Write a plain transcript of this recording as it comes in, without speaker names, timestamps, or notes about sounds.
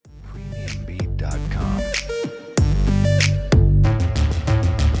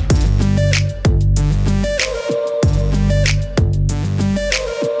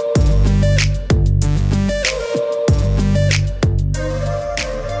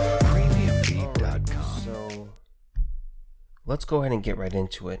let's go ahead and get right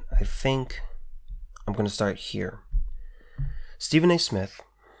into it. I think I'm going to start here. Stephen A. Smith.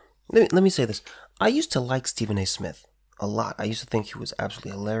 Let me say this. I used to like Stephen A. Smith a lot. I used to think he was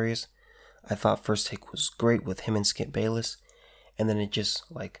absolutely hilarious. I thought First Take was great with him and Skip Bayless. And then it just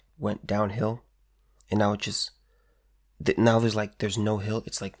went downhill. And now it just, now there's no hill.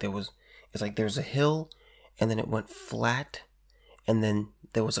 It's like there's a hill and then it went flat and then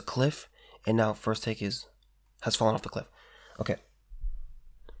there was a cliff and now First Take has fallen off the cliff. Okay.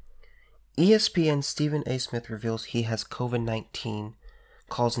 ESPN Stephen A. Smith reveals he has COVID-19,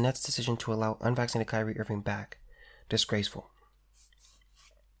 calls Nets' decision to allow unvaccinated Kyrie Irving back disgraceful.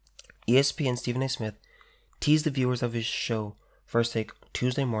 ESPN Stephen A. Smith teased the viewers of his show First Take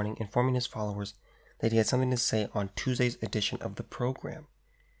Tuesday morning, informing his followers that he had something to say on Tuesday's edition of the program.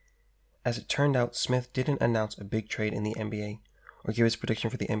 As it turned out, Smith didn't announce a big trade in the NBA or give his prediction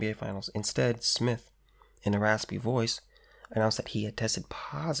for the NBA Finals. Instead, Smith, in a raspy voice, announced that he had tested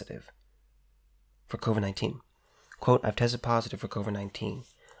positive for COVID-19. Quote, "I've tested positive for COVID-19.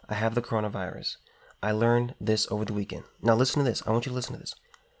 I have the coronavirus. I learned this over the weekend." Now listen to this. I want you to listen to this.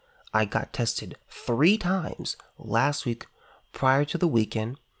 "I got tested 3 times last week prior to the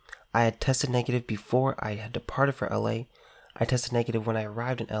weekend. I had tested negative before I had departed for LA. I tested negative when I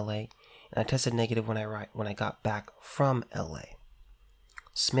arrived in LA. And I tested negative when I got back from LA."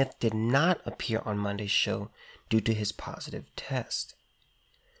 Smith did not appear on Monday's show due to his positive test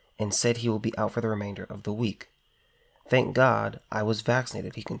and said he will be out for the remainder of the week. "Thank God I was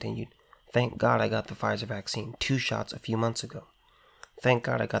vaccinated," he continued. "Thank God I got the Pfizer vaccine, 2 shots a few months ago. Thank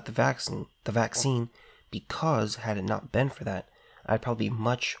God I got the vaccine because had it not been for that, I'd probably be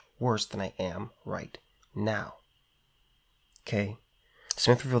much worse than I am right now." Okay.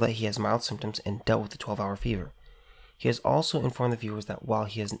 Smith revealed that he has mild symptoms and dealt with the 12-hour fever. He has also informed the viewers that while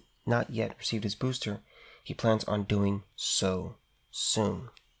he has not yet received his booster, he plans on doing so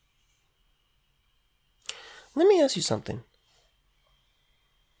soon. Let me ask you something.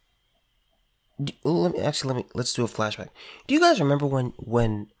 Let's do a flashback. Do you guys remember when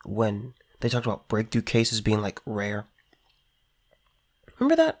they talked about breakthrough cases being rare?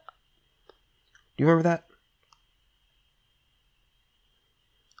 Remember that? Do you remember that?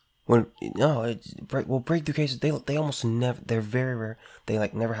 Breakthrough cases, they almost never, they're very rare. They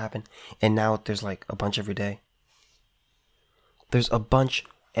never happen. And now there's a bunch every day. There's a bunch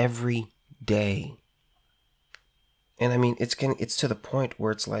every day. And I mean, it's to the point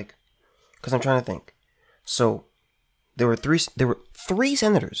where it's because I'm trying to think. So there were three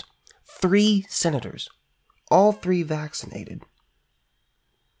senators, all 3 vaccinated.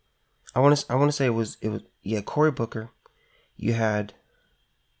 I want to say it was Cory Booker. You had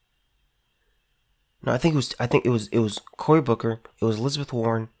I think it was Cory Booker. It was Elizabeth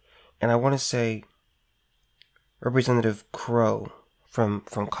Warren, and I want to say Representative Crow from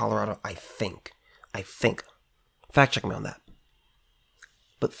Colorado. I think. Fact check me on that.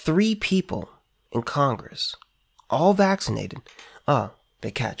 But 3 people in Congress, all vaccinated,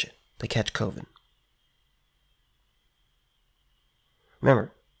 they catch it. They catch COVID.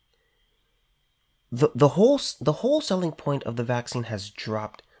 Remember, the whole selling point of the vaccine has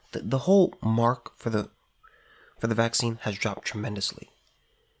dropped. The whole mark for the vaccine has dropped tremendously.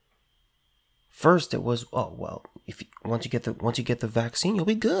 First, it was once you get the vaccine, you'll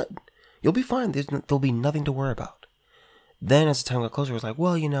be good. You'll be fine. There'll be nothing to worry about. Then, as the time got closer, it was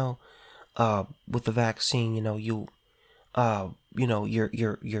with the vaccine, your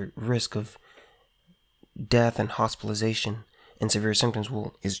risk of death and hospitalization and severe symptoms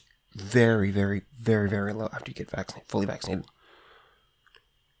is very, very, very, very low after you get fully vaccinated.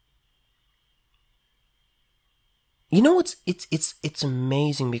 It's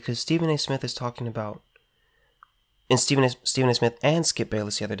amazing because Stephen A. Smith is talking about, and Stephen A. Smith and Skip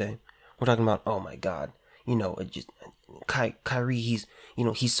Bayless the other day were talking about, oh my God, Kyrie, he's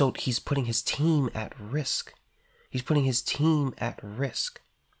putting his team at risk. He's putting his team at risk.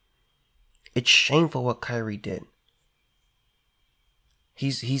 It's shameful what Kyrie did. He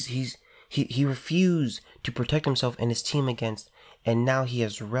refused to protect himself and his team against, and now he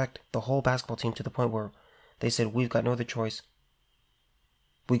has wrecked the whole basketball team to the point where they said, we've got no other choice.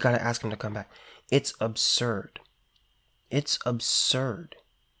 We got to ask him to come back. It's absurd. It's absurd.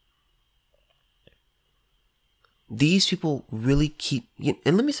 These people really keep...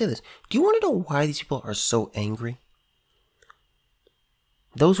 And let me say this. Do you want to know why these people are so angry?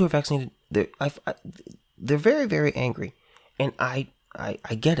 Those who are vaccinated, they're very, very angry. And I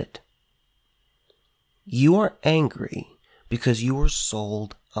get it. You are angry because you were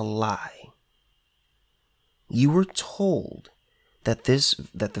sold a lie. You were told that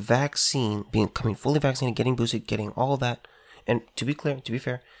the vaccine, becoming fully vaccinated, getting boosted, getting all that, And to be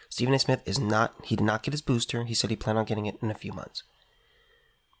fair, Stephen A. Smith he did not get his booster. He said he planned on getting it in a few months.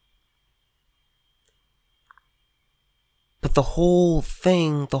 But the whole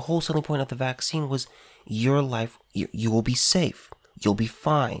selling point of the vaccine was your life, you will be safe. You'll be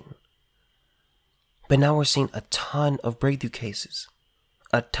fine. But now we're seeing a ton of breakthrough cases.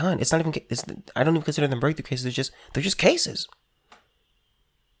 A ton. I don't even consider them breakthrough cases. They're just cases.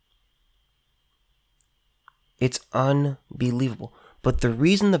 It's unbelievable. But the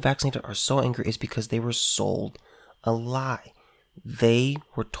reason the vaccinated are so angry is because they were sold a lie. They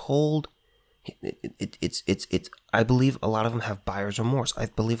were told. I believe a lot of them have buyer's remorse. I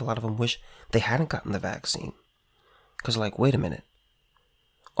believe a lot of them wish they hadn't gotten the vaccine. Because wait a minute.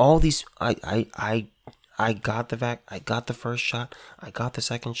 All these, I got the first shot. I got the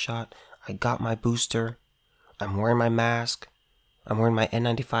second shot. I got my booster. I'm wearing my mask. I'm wearing my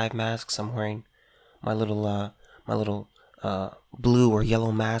N95 masks. I'm wearing my little blue or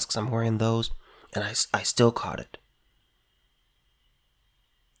yellow masks. I'm wearing those. And I still caught it.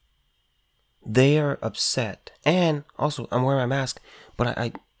 They are upset. And also, I'm wearing my mask, but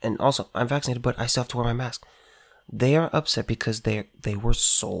I'm vaccinated, but I still have to wear my mask. They are upset because they were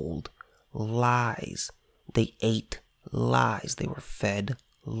sold lies. They ate lies. They were fed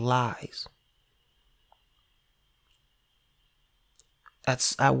lies.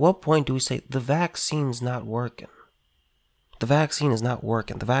 At what point do we say the vaccine's not working? The vaccine is not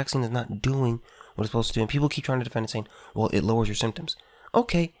working. The vaccine is not doing what it's supposed to do. And people keep trying to defend it, saying, well, it lowers your symptoms.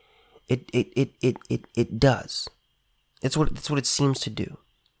 Okay. It does. It's what it seems to do.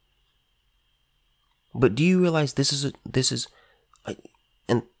 But do you realize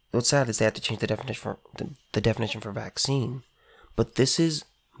and what's sad is they have to change the definition for vaccine. But this is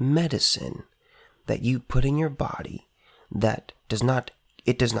medicine that you put in your body that does not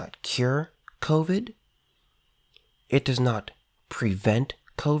cure COVID. It does not prevent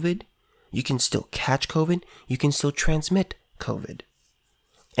COVID. You can still catch COVID. You can still transmit COVID.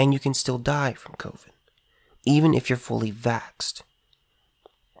 And you can still die from COVID, even if you're fully vaxxed.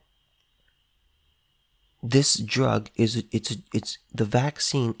 This drug the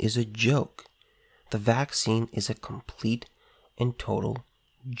vaccine is a joke. The vaccine is a complete and total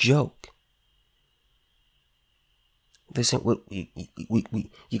joke. They say, you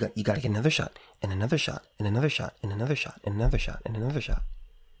got to get another shot, and another shot, and another shot, and another shot, and another shot, and another shot.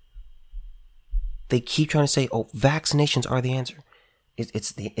 They keep trying to say, oh, vaccinations are the answer.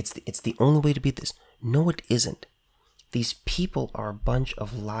 It's the only way to beat this. No, it isn't. These people are a bunch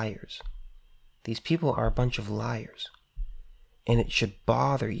of liars. And it should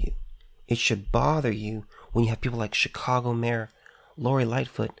bother you. It should bother you when you have people like Chicago Mayor Lori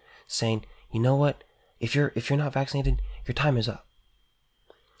Lightfoot saying, you know what? If you're not vaccinated, your time is up.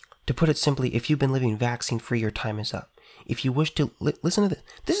 To put it simply, if you've been living vaccine-free, your time is up. If you wish to listen to this.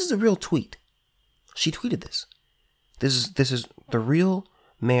 This is a real tweet. She tweeted this. This is the real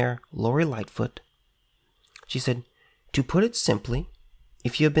Mayor Lori Lightfoot. She said, to put it simply,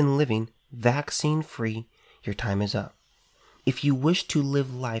 if you have been living vaccine-free, your time is up. If you wish to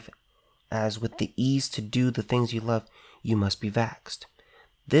live life as with the ease to do the things you love, you must be vaxxed.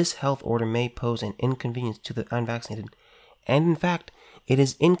 This health order may pose an inconvenience to the unvaccinated, and in fact, it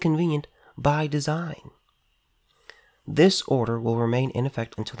is inconvenient by design. This order will remain in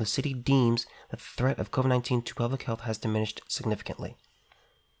effect until the city deems that the threat of COVID-19 to public health has diminished significantly.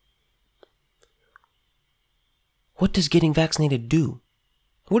 What does getting vaccinated do?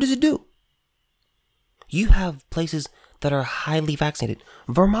 What does it do? You have places that are highly vaccinated.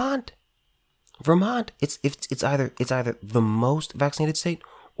 Vermont, it's either the most vaccinated state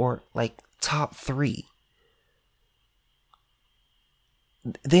or top 3.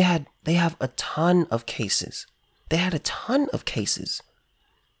 They have a ton of cases. They had a ton of cases.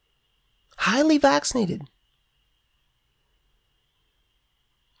 Highly vaccinated.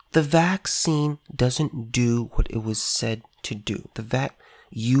 The vaccine doesn't do what it was said to do.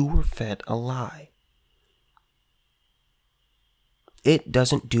 You were fed a lie. It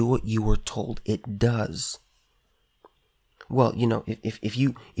doesn't do what you were told it does. Well, if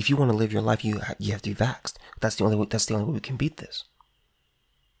you want to live your life, you have to be vaxxed. That's the only way we can beat this.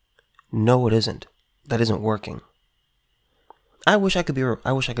 No, it isn't. That isn't working. I wish I could be a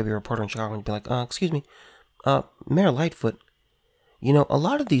reporter in Chicago and be like, excuse me, Mayor Lightfoot. A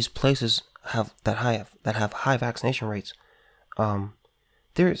lot of these places that have high vaccination rates,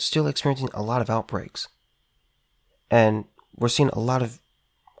 they're still experiencing a lot of outbreaks, and we're seeing a lot of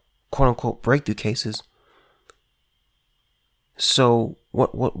quote unquote breakthrough cases. So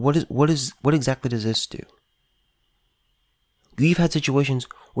what exactly does this do? You've had situations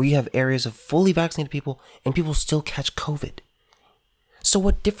where you have areas of fully vaccinated people and people still catch COVID. So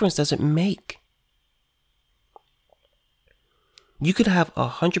what difference does it make? You could have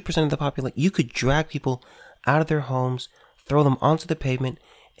 100% of the population, you could drag people out of their homes, throw them onto the pavement,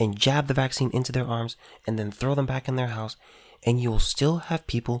 and jab the vaccine into their arms, and then throw them back in their house, and you will still have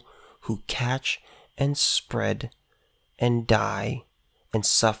people who catch and spread and die and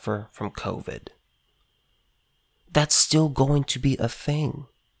suffer from COVID. That's still going to be a thing.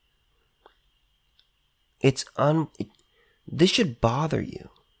 This should bother you.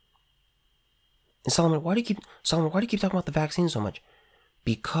 And Solomon, why do you keep talking about the vaccine so much?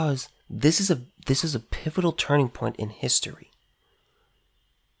 Because this is a pivotal turning point in history.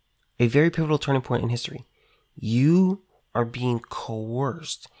 A very pivotal turning point in history. You are being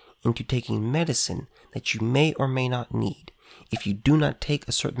coerced into taking medicine that you may or may not need. If you do not take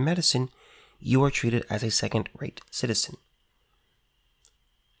a certain medicine, you are treated as a second-rate citizen.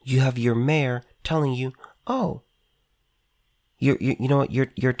 You have your mayor telling you, "Oh, you know what?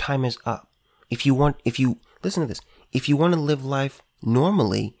 Your time is up. Listen to this. If you want to live life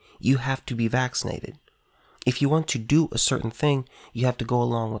normally, you have to be vaccinated. If you want to do a certain thing, you have to go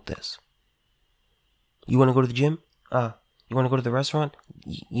along with this. You want to go to the gym? You want to go to the restaurant?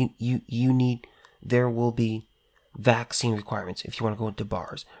 There will be vaccine requirements if you want to go to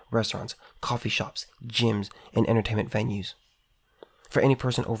bars, restaurants, coffee shops, gyms, and entertainment venues for any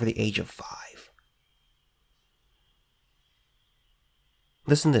person over the age of 5.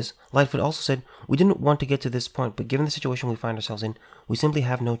 Listen to this. Lightfoot also said, "We didn't want to get to this point, but given the situation we find ourselves in, we simply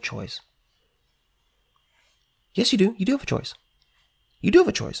have no choice." Yes, you do. You do have a choice. You do have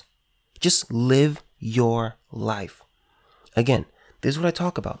a choice. Just live your life. Again, this is what I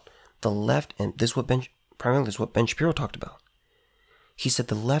talk about. The left, and this is what Ben Shapiro talked about. He said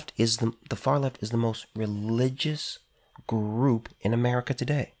the far left is the most religious group in America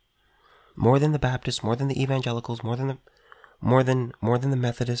today. More than the Baptists, more than the evangelicals, more than the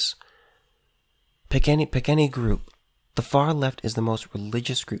Methodists. Pick any group. The far left is the most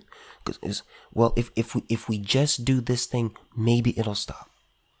religious group. If we just do this thing, maybe it'll stop.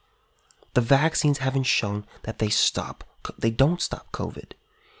 The vaccines haven't shown that they don't stop COVID.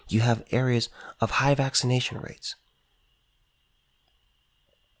 You have areas of high vaccination rates.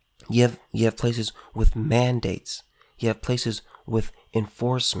 You have places with mandates. You have places with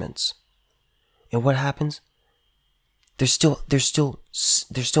enforcements. And what happens? There's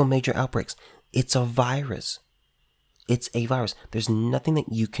still major outbreaks. It's a virus. It's a virus. There's nothing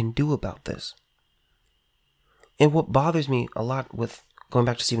that you can do about this. And what bothers me a lot with going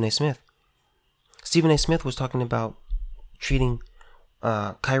back to Stephen A. Smith was talking about treating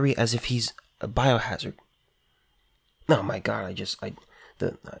Kyrie as if he's a biohazard. Oh my God!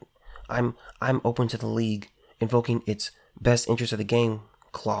 I'm open to the league invoking its best interest of the game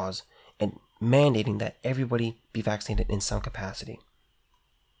clause and mandating that everybody be vaccinated in some capacity.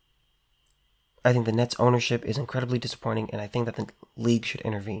 I think the Nets ownership is incredibly disappointing, and I think that the league should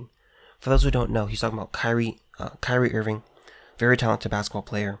intervene. For those who don't know, he's talking about Kyrie Irving, very talented basketball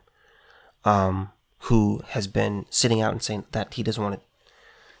player, who has been sitting out and saying that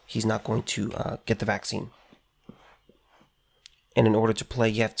he's not going to get the vaccine. And in order to play,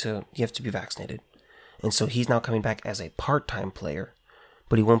 you have to be vaccinated. And so he's now coming back as a part-time player,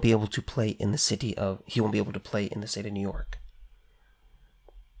 but he won't be able to play in the state of New York.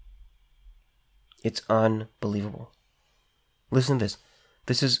 It's unbelievable. Listen to this.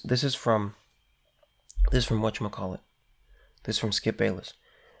 This is from whatchamacallit. This is from Skip Bayless.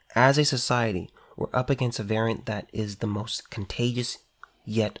 As a society, we're up against a variant that is the most contagious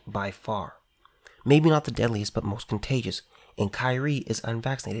yet by far. Maybe not the deadliest, but most contagious. And Kyrie is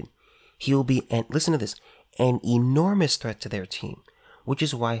unvaccinated. He will be, and listen to this, an enormous threat to their team, which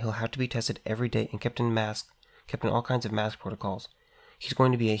is why he'll have to be tested every day and kept in all kinds of mask protocols. He's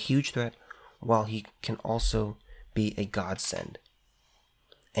going to be a huge threat, while he can also be a godsend.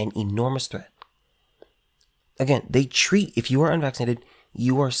 An enormous threat. Again, if you are unvaccinated,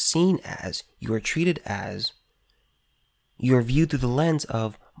 you are treated as, you are viewed through the lens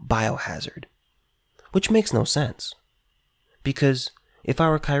of biohazard, which makes no sense. Because if I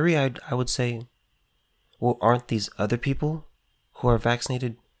were Kyrie, I would say, well, aren't these other people who are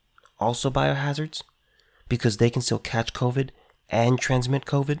vaccinated also biohazards? Because they can still catch COVID and transmit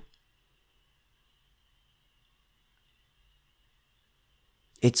COVID?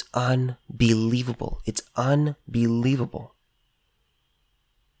 It's unbelievable. It's unbelievable.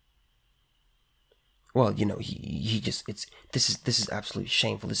 Well, this is absolutely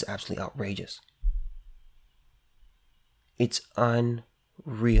shameful. This is absolutely outrageous. It's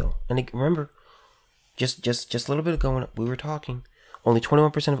unreal. And remember, just a little bit ago when we were talking, only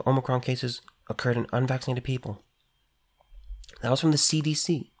 21% of Omicron cases occurred in unvaccinated people. That was from the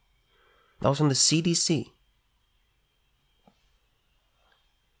CDC. That was from the CDC.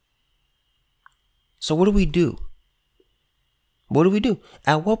 So what do we do? What do we do?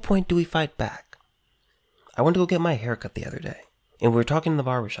 At what point do we fight back? I went to go get my hair cut the other day, and we were talking in the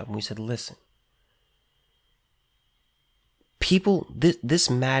barbershop, and we said, listen, people, this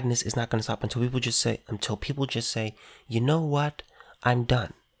madness is not going to stop until people just say, you know what? I'm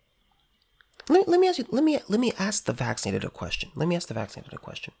done. Let me ask the vaccinated a question.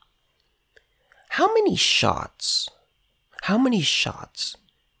 How many shots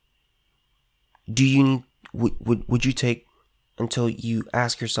do you need, would you take until you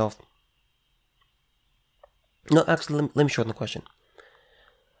ask yourself, no, actually, let me shorten the question.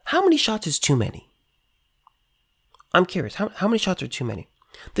 How many shots is too many? I'm curious, how many shots are too many?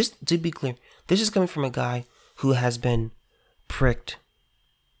 This, to be clear, this is coming from a guy who has been pricked,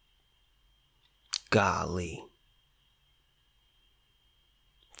 golly,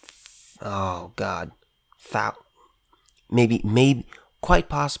 oh God, maybe, quite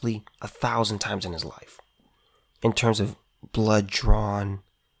possibly 1,000 times in his life, in terms of blood drawn,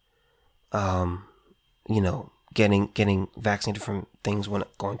 getting vaccinated from things when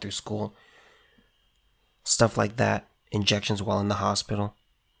going through school, stuff like that, injections while in the hospital.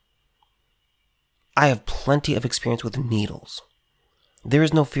 I have plenty of experience with needles. There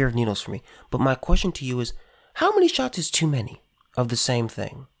is no fear of needles for me. But my question to you is, how many shots is too many of the same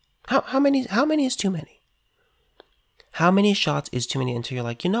thing? How many is too many? How many shots is too many until you're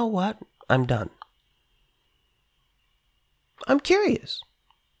like, you know what? I'm done. I'm curious.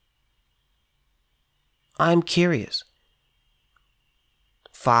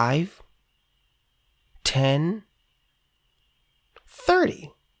 5, 10,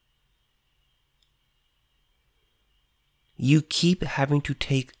 30. You keep having to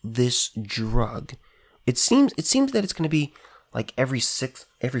take this drug. It seems that it's going to be like every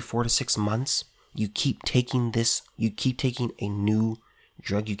 4 to 6 months. You keep taking this. You keep taking a new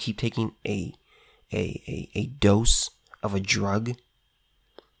drug. You keep taking a dose of a drug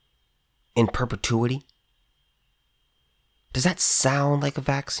in perpetuity. Does that sound like a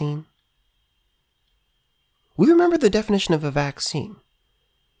vaccine? We remember the definition of a vaccine.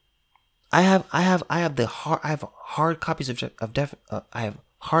 I have hard copies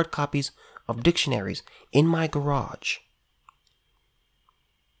of dictionaries in my garage.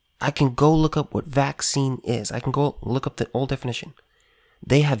 I can go look up what vaccine is. I can go look up the old definition.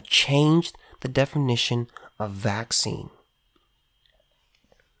 They have changed the definition of vaccine.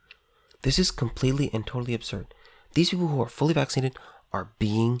 This is completely and totally absurd. These people who are fully vaccinated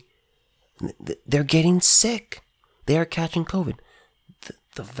they're getting sick. They are catching COVID.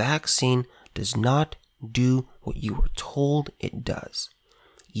 The vaccine does not do what you were told it does.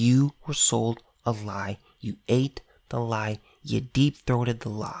 You were sold a lie. You ate the lie. You deep-throated the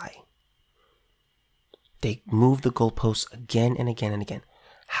lie. They move the goalposts again and again and again.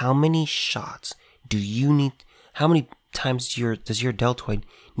 How many shots do you need? How many times does your deltoid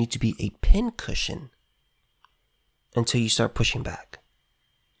need to be a pincushion until you start pushing back?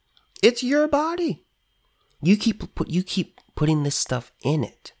 It's your body. You keep putting this stuff in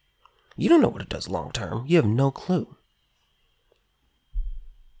it. You don't know what it does long term. You have no clue.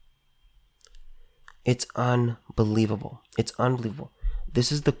 It's unbelievable. It's unbelievable.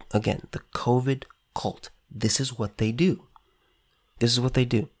 This is the COVID cult. This is what they do.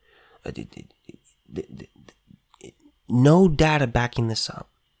 No data backing this up.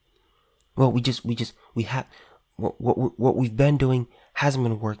 Well, we have what we've been doing hasn't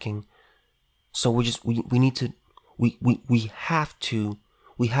been working. So we have to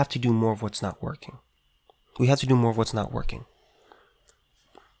do more of what's not working. We have to do more of what's not working.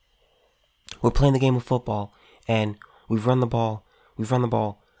 We're playing the game of football, and we've run the ball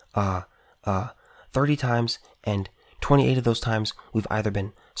 30 times, and 28 of those times we've either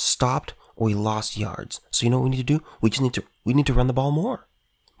been stopped or we lost yards. So you know what we need to do? We need to run the ball more.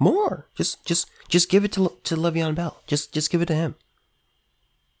 Just give it to Le'Veon Bell. Just give it to him.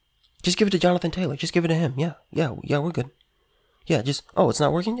 Just give it to Jonathan Taylor. Just give it to him. Yeah, we're good. Yeah, it's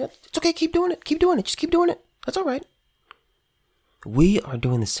not working yet. It's okay. Keep doing it. Just keep doing it. That's all right. We are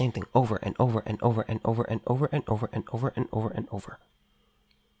doing the same thing over and over and over and over and over and over and over and over and over.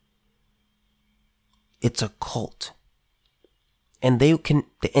 It's a cult. And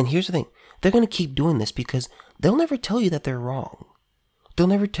here's the thing. They're going to keep doing this because they'll never tell you that they're wrong. They'll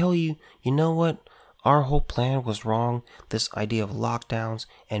never tell you, you know what? Our whole plan was wrong. This idea of lockdowns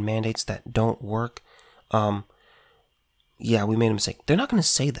and mandates that don't work. Yeah, we made a mistake. They're not going to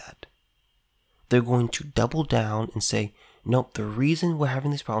say that. They're going to double down and say, nope, the reason we're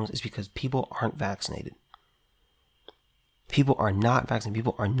having these problems is because people aren't vaccinated. People are not vaccinated.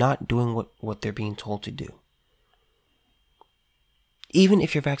 People are not doing what they're being told to do. Even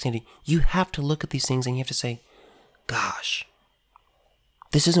if you're vaccinated, you have to look at these things and you have to say, gosh,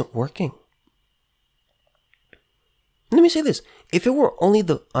 this isn't working. Let me say this. If it were only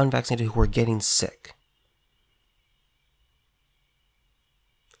the unvaccinated who were getting sick,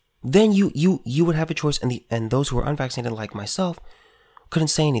 then you would have a choice, and those who are unvaccinated like myself couldn't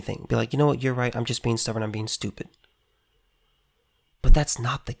say anything. Be like, you know what, you're right, I'm just being stubborn, I'm being stupid. But that's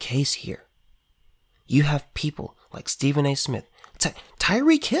not the case here. You have people like Stephen A. Smith,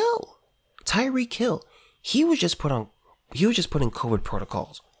 Tyreek Hill. He was just put in COVID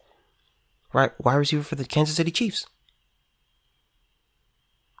protocols. Right, wide receiver for the Kansas City Chiefs.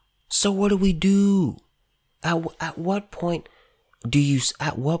 So what do we do? At what point do you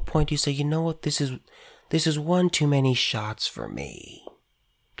say, you know what, this is one too many shots for me.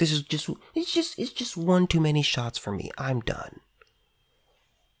 It's just one too many shots for me. I'm done.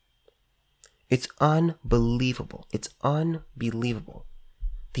 It's unbelievable. It's unbelievable.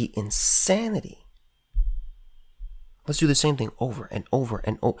 The insanity. Let's do the same thing over and over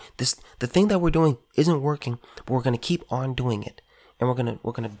and over. The thing that we're doing isn't working, but we're going to keep on doing it, and we're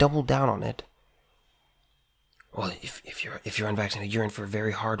going to double down on it. Well, if you're unvaccinated, you're in for a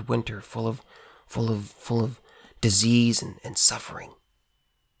very hard winter, full of disease and suffering.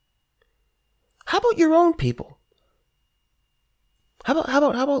 How about your own people? How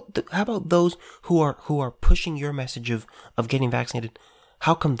about those who are pushing your message of getting vaccinated?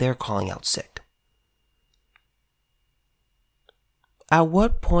 How come they're calling out sick? At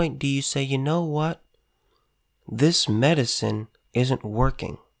what point do you say, you know what? This medicine isn't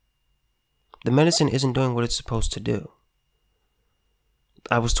working. The medicine isn't doing what it's supposed to do.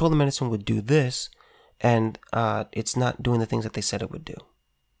 I was told the medicine would do this, and it's not doing the things that they said it would do.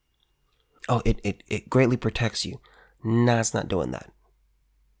 Oh, it greatly protects you. Nah, it's not doing that.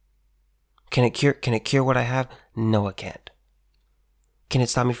 Can it cure what I have? No, it can't. Can it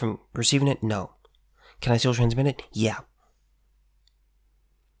stop me from receiving it? No. Can I still transmit it? Yeah.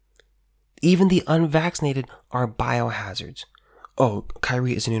 Even the unvaccinated are biohazards. Oh,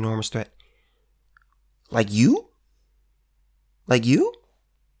 Kyrie is an enormous threat. Like you? Like you?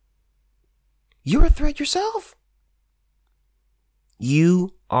 You're a threat yourself.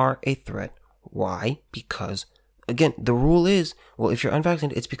 You are a threat. Why? Because, again, the rule is, well, if you're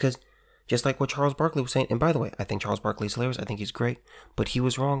unvaccinated, it's because, just like what Charles Barkley was saying, and by the way, I think Charles Barkley is hilarious. I think he's great, but he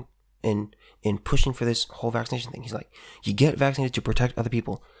was wrong in pushing for this whole vaccination thing. He's like, you get vaccinated to protect other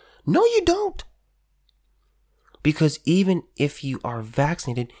people. No, you don't. Because even if you are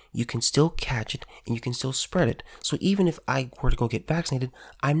vaccinated, you can still catch it and you can still spread it. So even if I were to go get vaccinated,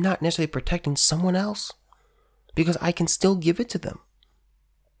 I'm not necessarily protecting someone else, because I can still give it to them.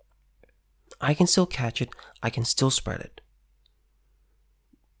 I can still catch it. I can still spread it.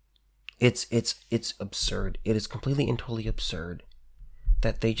 It's absurd. It is completely and totally absurd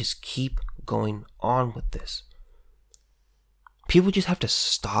that they just keep going on with this. People just have to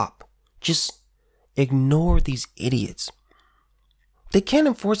stop. Just ignore these idiots. They can't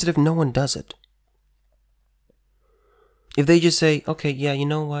enforce it if no one does it. If they just say, okay, yeah, you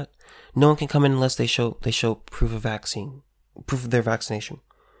know what? No one can come in unless they show proof of their vaccination.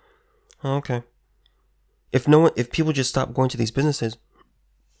 Okay. If people just stop going to these businesses,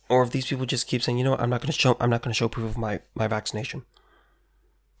 or if these people just keep saying, you know what, I'm not going to show proof of my vaccination.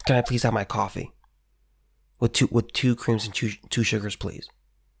 Can I please have my coffee with two creams and two sugars, please?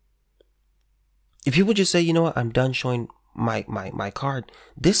 If people just say, you know what, I'm done showing my card,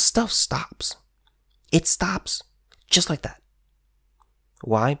 this stuff stops. It stops just like that.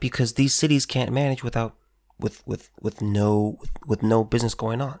 Why? Because these cities can't manage with no business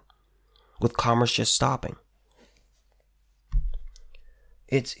going on, with commerce just stopping.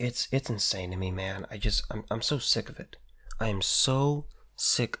 It's insane to me, man. I'm so sick of it. I am so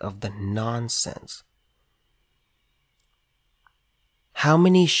sick of the nonsense. How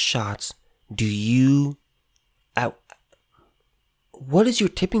many shots do you what is your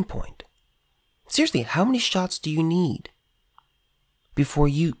tipping point? Seriously, how many shots do you need before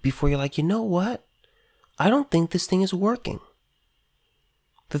you're like, you know what? I don't think this thing is working.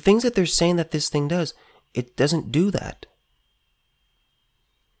 The things that they're saying that this thing does, it doesn't do that.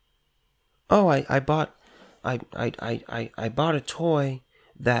 Oh, I bought a toy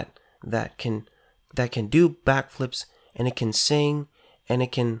that can do backflips, and it can sing, and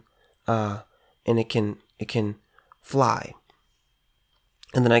it can fly.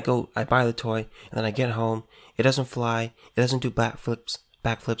 And then I buy the toy, and then I get home, it doesn't fly, it doesn't do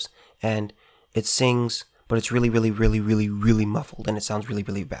backflips, and it sings, but it's really, really, really, really, really muffled, and it sounds really,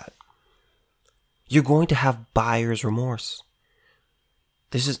 really bad. You're going to have buyer's remorse.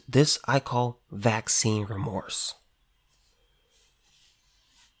 This I call vaccine remorse.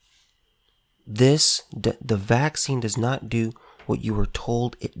 The vaccine does not do what you were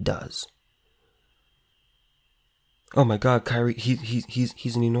told it does. Oh my God, Kyrie,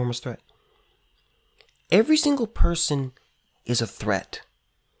 he's an enormous threat. Every single person is a threat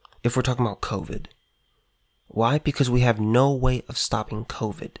if we're talking about COVID. Why? Because we have no way of stopping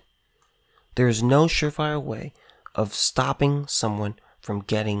COVID. There is no surefire way of stopping someone from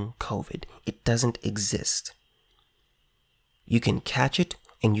getting COVID. It doesn't exist. You can catch it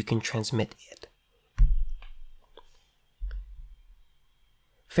and you can transmit it.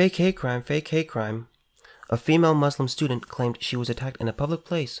 Fake hate crime. A female Muslim student claimed she was attacked in a public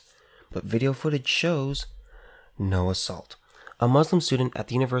place, but video footage shows no assault. A Muslim student at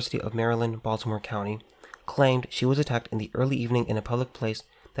the University of Maryland, Baltimore County, claimed she was attacked in the early evening in a public place,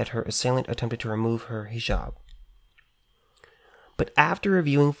 that her assailant attempted to remove her hijab. But after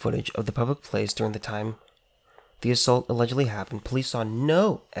reviewing footage of the public place during the time the assault allegedly happened, police saw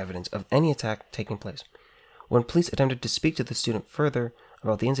no evidence of any attack taking place. When police attempted to speak to the student further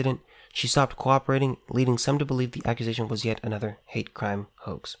about the incident, she stopped cooperating, leading some to believe the accusation was yet another hate crime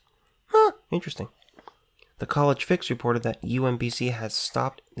hoax. Interesting. The College Fix reported that UMBC has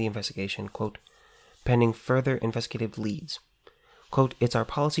stopped the investigation, quote, pending further investigative leads. Quote, it's our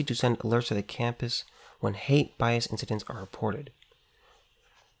policy to send alerts to the campus when hate bias incidents are reported.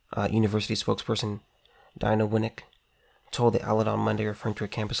 University spokesperson Dinah Winnick told the Outlet on Monday, referring to a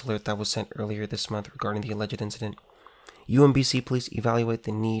campus alert that was sent earlier this month regarding the alleged incident. UMBC police evaluate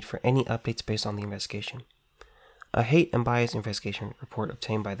the need for any updates based on the investigation. A hate and bias investigation report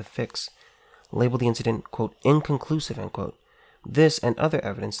obtained by the Fix labeled the incident, quote, inconclusive, end quote. This and other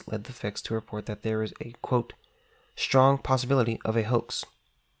evidence led the Fix to report that there is a, quote, strong possibility of a hoax.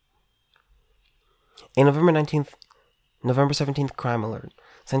 A November 17th crime alert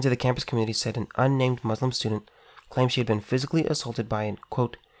sent to the campus community said an unnamed Muslim student claimed she had been physically assaulted by an,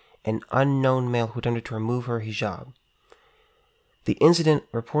 quote, an unknown male who attempted to remove her hijab. The incident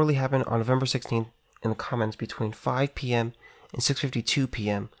reportedly happened on November 16th in the comments between 5 p.m. and 6:52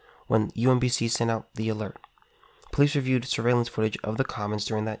 p.m. when UMBC sent out the alert. Police reviewed surveillance footage of the comments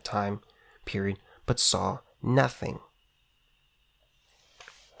during that time period, but saw nothing.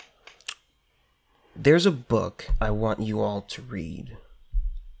 There's a book I want you all to read.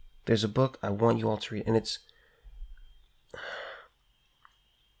 And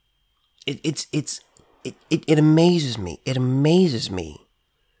it amazes me. It amazes me.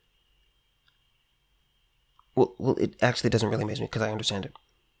 Well, it actually doesn't really amaze me because I understand it.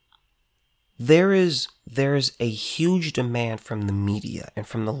 There is a huge demand from the media and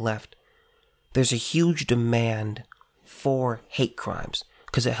from the left. There's a huge demand for hate crimes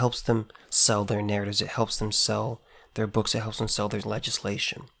because it helps them sell their narratives. It helps them sell their books. It helps them sell their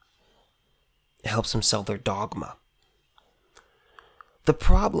legislation. It helps them sell their dogma. The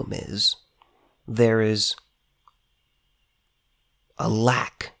problem is there is a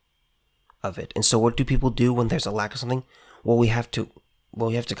lack of it. And so what do people do when there's a lack of something? Well, we have to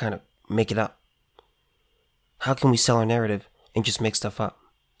kind of make it up. How can we sell our narrative and just make stuff up?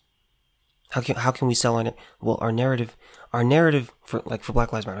 How can we sell our narrative for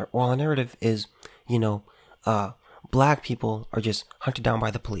Black Lives Matter? Well, our narrative is, black people are just hunted down by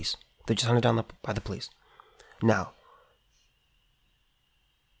the police. They're just hunted down by the police. Now,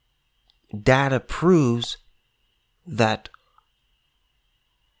 data proves that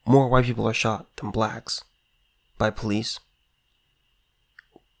more white people are shot than blacks by police.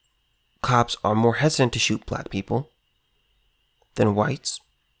 Cops are more hesitant to shoot black people than whites.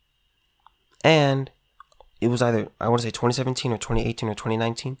 And it was either, I want to say 2017 or 2018 or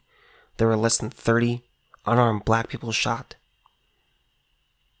 2019, there were less than 30 unarmed black people shot.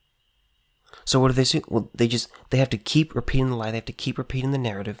 So what do they do? Well, they have to keep repeating the lie. They have to keep repeating the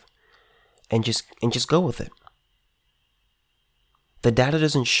narrative and just go with it. The data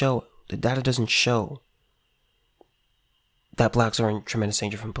doesn't show that blacks are in tremendous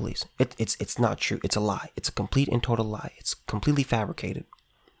danger from police. It's not true. It's a lie. It's a complete and total lie. It's completely fabricated.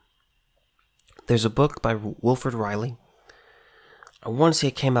 There's a book by Wilfred Riley. I want to say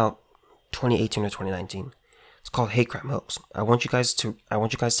it came out 2018 or 2019. It's called Hate Crime Hoax. I want you guys to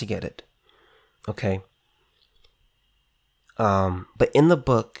get it. Okay. But in the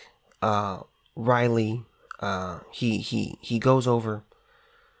book, Riley, he goes over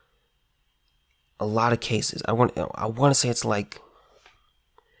a lot of cases. I want to say it's not.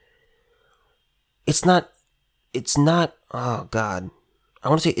 Oh God, I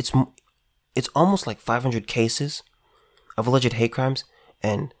want to say it's almost like 500 cases of alleged hate crimes,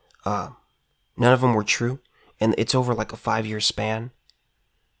 and None of them were true. And it's over like a 5-year span.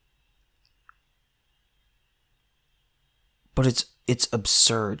 But it's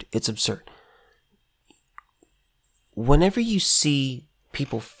absurd. It's absurd. Whenever you see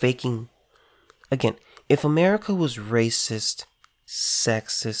people faking, again, if America was racist,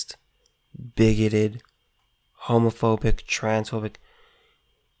 sexist, bigoted, homophobic, transphobic,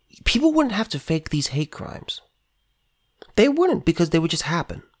 people wouldn't have to fake these hate crimes. They wouldn't, because they would just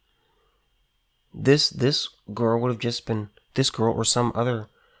happen. This girl would have just been, this girl or some other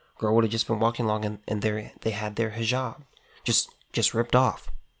girl would have just been walking along and they had their hijab just ripped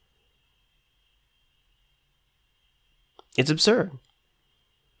off. It's absurd.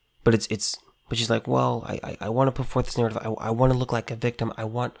 But but she's like, well, I want to put forth this narrative. I want to look like a victim. I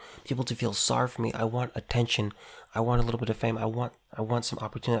want people to feel sorry for me. I want attention. I want a little bit of fame. I want some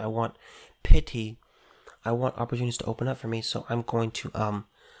opportunity. I want pity. I want opportunities to open up for me. So I'm going to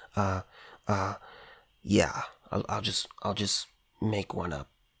yeah, I'll just make one up.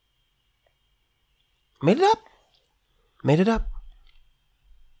 Made it up.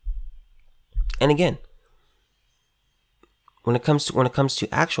 And again, when it comes to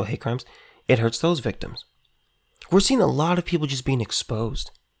actual hate crimes, it hurts those victims. We're seeing a lot of people just being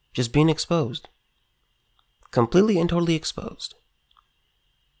exposed. Completely and totally exposed.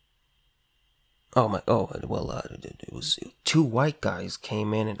 It was 2 white guys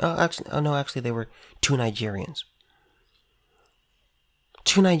came in and actually they were 2 Nigerians.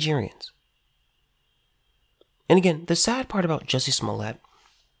 2 Nigerians. And again, the sad part about Jussie Smollett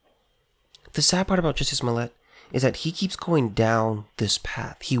is that he keeps going down this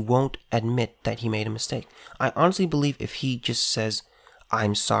path. He won't admit that he made a mistake. I honestly believe if he just says,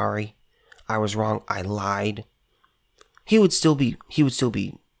 I'm sorry, I was wrong, I lied, he would still be,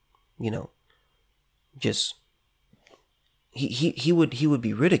 just, he would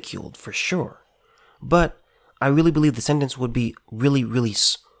be ridiculed for sure. But I really believe the sentence would be really, really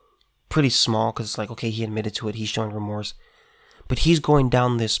pretty small, because it's like, okay, he admitted to it, he's showing remorse. But he's going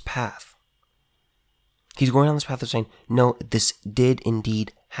down this path. He's going down this path of saying, no, this did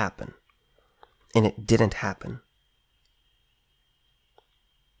indeed happen. And it didn't happen.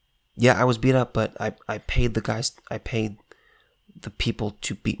 Yeah, I was beat up, but I paid the people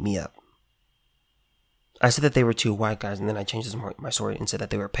to beat me up. I said that they were 2 white guys, and then I changed my story and said that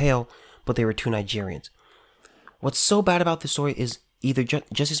they were pale, but they were 2 Nigerians. What's so bad about this story is either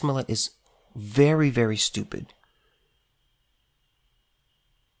Jussie Smollett is very, very stupid.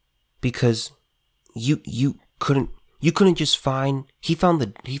 Because you couldn't just find, he found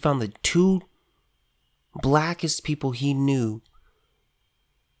the 2 blackest people he knew,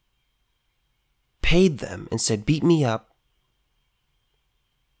 paid them and said, beat me up.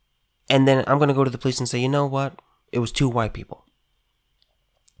 And then I'm going to go to the police and say, you know what? It was 2 white people.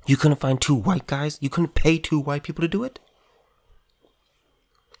 You couldn't find 2 white guys? You couldn't pay 2 white people to do it?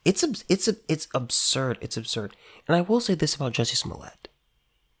 It's absurd. It's absurd. And I will say this about Jussie Smollett.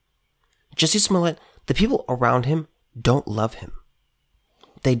 Jussie Smollett, the people around him don't love him.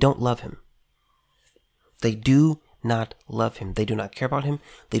 They don't love him. They do not love him. They do not care about him.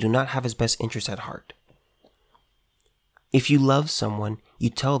 They do not have his best interest at heart. If you love someone, you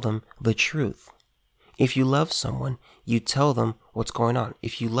tell them the truth. If you love someone, you tell them what's going on.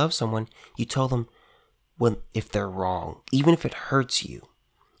 If you love someone, you tell them if they're wrong, even if it hurts you,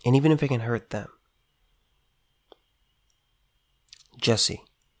 and even if it can hurt them. Jussie,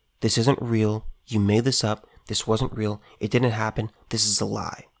 this isn't real. You made this up. This wasn't real. It didn't happen. This is a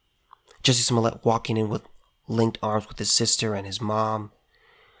lie. Jussie Smollett walking in with linked arms with his sister and his mom.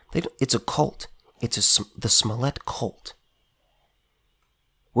 It's a cult. It's the Smollett cult.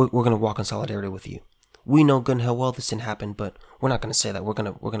 We're going to walk in solidarity with you. We know good and hell well this didn't happen, but we're not going to say that. We're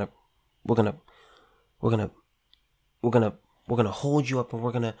going to hold you up, and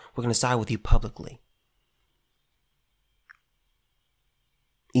we're going to side with you publicly.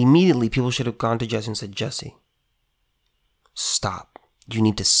 Immediately, people should have gone to Jussie and said, Jussie, stop. You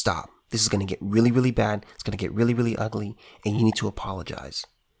need to stop. This is going to get really, really bad. It's going to get really, really ugly, and you need to apologize.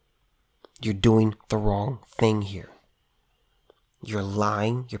 You're doing the wrong thing here. You're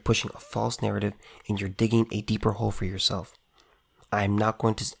lying, you're pushing a false narrative, and you're digging a deeper hole for yourself. I'm not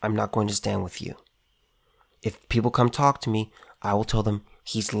going to stand with you. If people come talk to me, I will tell them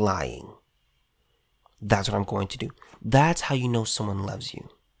he's lying. That's what I'm going to do. That's how you know someone loves you.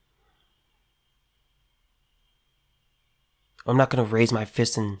 I'm not going to raise my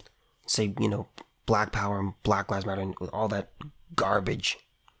fist and say, Black Power and Black Lives Matter and all that garbage.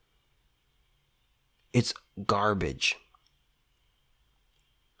 It's garbage.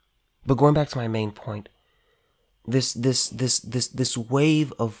 But going back to my main point, this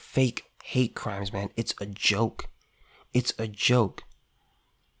wave of fake hate crimes, man. It's a joke. It's a joke.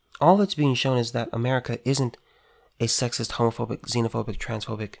 All that's being shown is that America isn't a sexist, homophobic, xenophobic,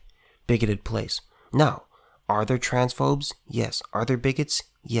 transphobic, bigoted place. Now, are there transphobes? Yes. Are there bigots?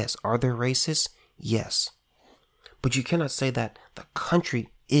 Yes. Are there racists? Yes. But you cannot say that the country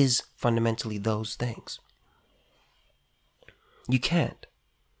is fundamentally those things. You can't.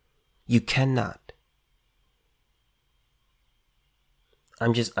 You cannot.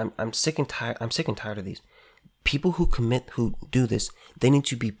 I'm sick and tired. I'm sick and tired of these people who do this. They need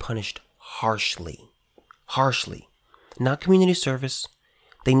to be punished harshly, not community service.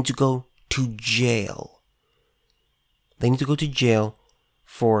 They need to go to jail. They need to go to jail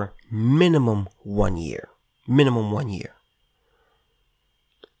for minimum 1 year. Minimum.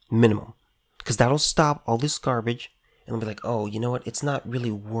 Because that'll stop all this garbage. And they'll be like, oh, you know what? It's not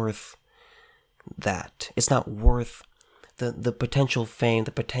really worth that. It's not worth the potential fame,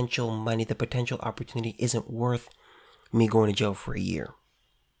 the potential money, the potential opportunity isn't worth me going to jail for a year.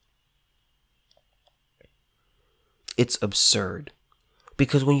 It's absurd.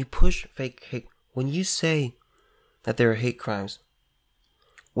 Because when you push fake hate, when you say that there are hate crimes,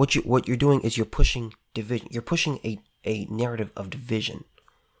 what you're doing is you're pushing division. You're pushing a narrative of division.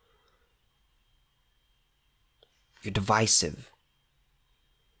 You're divisive.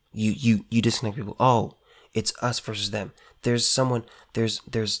 You disconnect people. Oh, it's us versus them. There's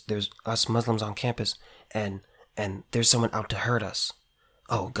us Muslims on campus, and there's someone out to hurt us.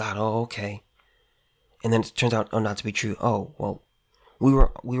 Oh God. Oh, okay. And then it turns out not to be true. Oh well, we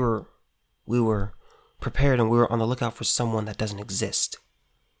were prepared and we were on the lookout for someone that doesn't exist.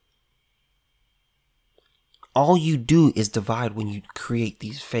 All you do is divide when you create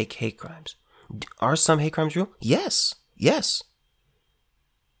these fake hate crimes. Are some hate crimes real? Yes.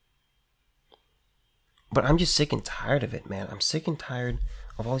 But I'm just sick and tired of it, man. I'm sick and tired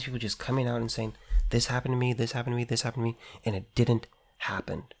of all these people just coming out and saying, this happened to me, this happened to me, this happened to me, and it didn't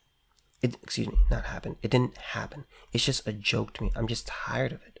happen. It didn't happen. It's just a joke to me. I'm just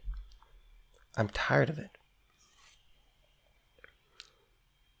tired of it. I'm tired of it.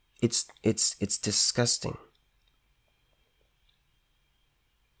 It's disgusting.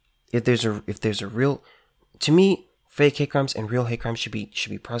 If there's a real, to me, fake hate crimes and real hate crimes should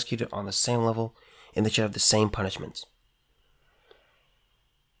be prosecuted on the same level, and they should have the same punishments.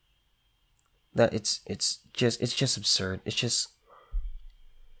 That it's just absurd. It's just,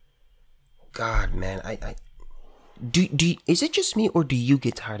 God, man, is it just me, or do you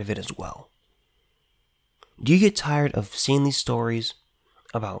get tired of it as well? Do you get tired of seeing these stories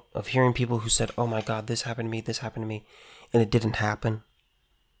of hearing people who said, oh my God, this happened to me, and it didn't happen?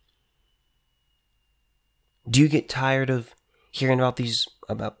 Do you get tired of hearing about these,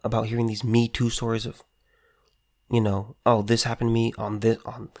 about hearing these Me Too stories of, oh, this happened to me on the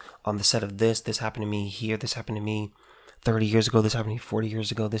set of this happened to me here, this happened to me 30 years ago, this happened to me 40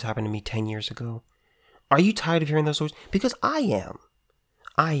 years ago, this happened to me 10 years ago? Are you tired of hearing those stories? Because I am.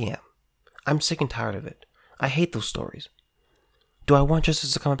 I'm sick and tired of it. I hate those stories. Do I want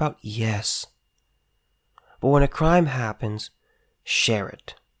justice to come about? Yes. But when a crime happens, share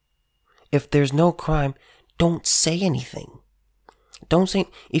it. If there's no crime, don't say anything.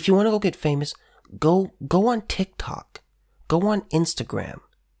 If you want to go get famous, go on TikTok. Go on Instagram.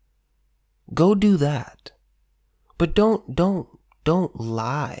 Go do that. But don't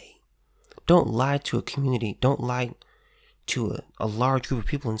lie. Don't lie to a community. Don't lie to a large group of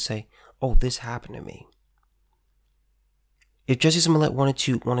people and say, oh, this happened to me. If Jussie Smollett wanted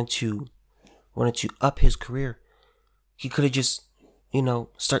to up his career, he could have just, he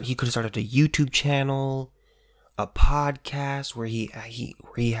could have started a YouTube channel, a podcast where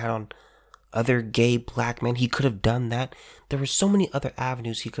he had on other gay black men. He could have done that. There were so many other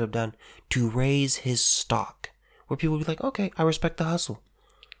avenues he could have done to raise his stock, where people would be like, okay, I respect the hustle.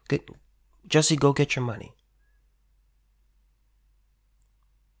 Good, Jussie, go get your money.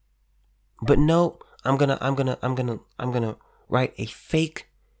 But no, I'm gonna write a fake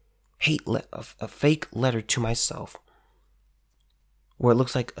a fake letter to myself, where it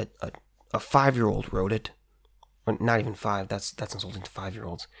looks like a 5-year-old wrote it. Or not even 5, that's insulting to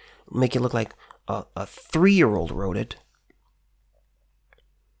 5-year-olds. Make it look like a 3-year-old wrote it.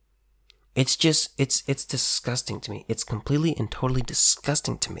 It's disgusting to me. It's completely and totally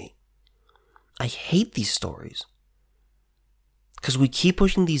disgusting to me. I hate these stories. Because we keep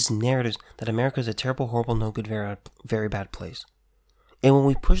pushing these narratives that America is a terrible, horrible, no good, very, very bad place. And when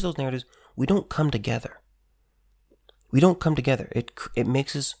we push those narratives, we don't come together. It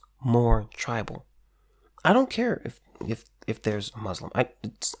makes us more tribal. I don't care if there's a Muslim. I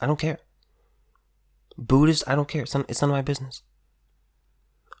don't care. Buddhist, I don't care. It's none of my business.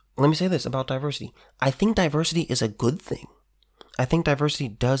 let me say this about diversity. I think diversity is a good thing. I think diversity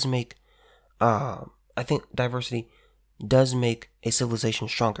does make a civilization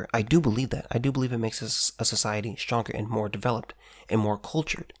stronger. I do believe that. I do believe it makes a society stronger and more developed and more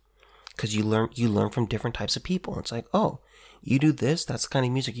cultured. Because you learn from different types of people. It's like, oh, you do this, that's the kind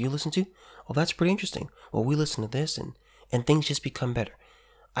of music you listen to? Oh, that's pretty interesting. Well, we listen to this, and things just become better.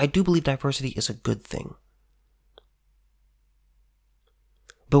 I do believe diversity is a good thing.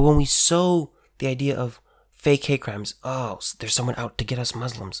 But when we sow the idea of fake hate crimes, oh, there's someone out to get us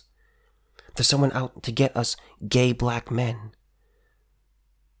Muslims. There's someone out to get us gay black men.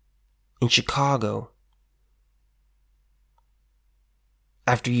 In Chicago,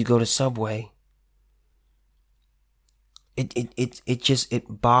 after you go to Subway,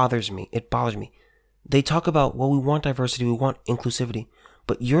 it bothers me. It bothers me. They talk about, well, we want diversity, we want inclusivity,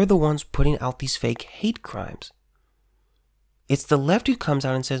 but you're the ones putting out these fake hate crimes. It's the left who comes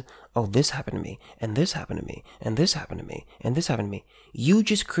out and says, oh, this happened to me, and this happened to me, and this happened to me, and this happened to me. You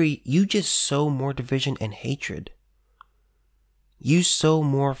just sow more division and hatred. You sow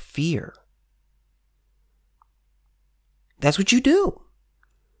more fear. That's what you do.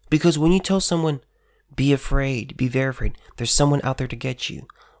 Because when you tell someone, be afraid, be very afraid, there's someone out there to get you.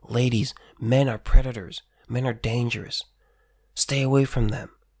 Ladies, men are predators. Men are dangerous. Stay away from them.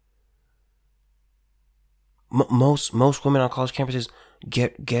 Most women on college campuses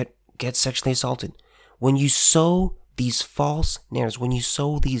get sexually assaulted. When you sow these false narratives, when you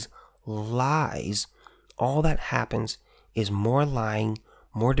sow these lies, all that happens is more lying,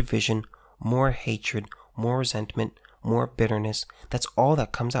 more division, more hatred, more resentment, more bitterness. That's all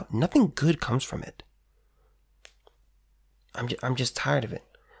that comes out. Nothing good comes from it. I'm just tired of it.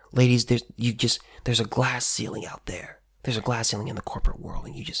 Ladies, there's a glass ceiling out there. There's a glass ceiling in the corporate world,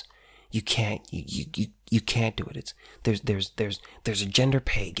 and you can't do it. There's a gender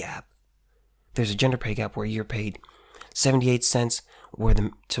pay gap. There's a gender pay gap where you're paid 78 cents where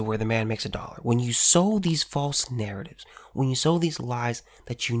the man makes $1. When you sow these false narratives, when you sow these lies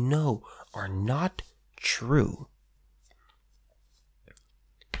that you know are not true,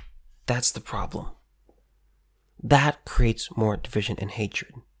 that's the problem. That creates more division and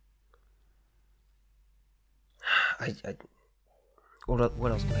hatred. What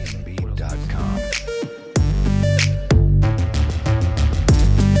else can I say? Beat.com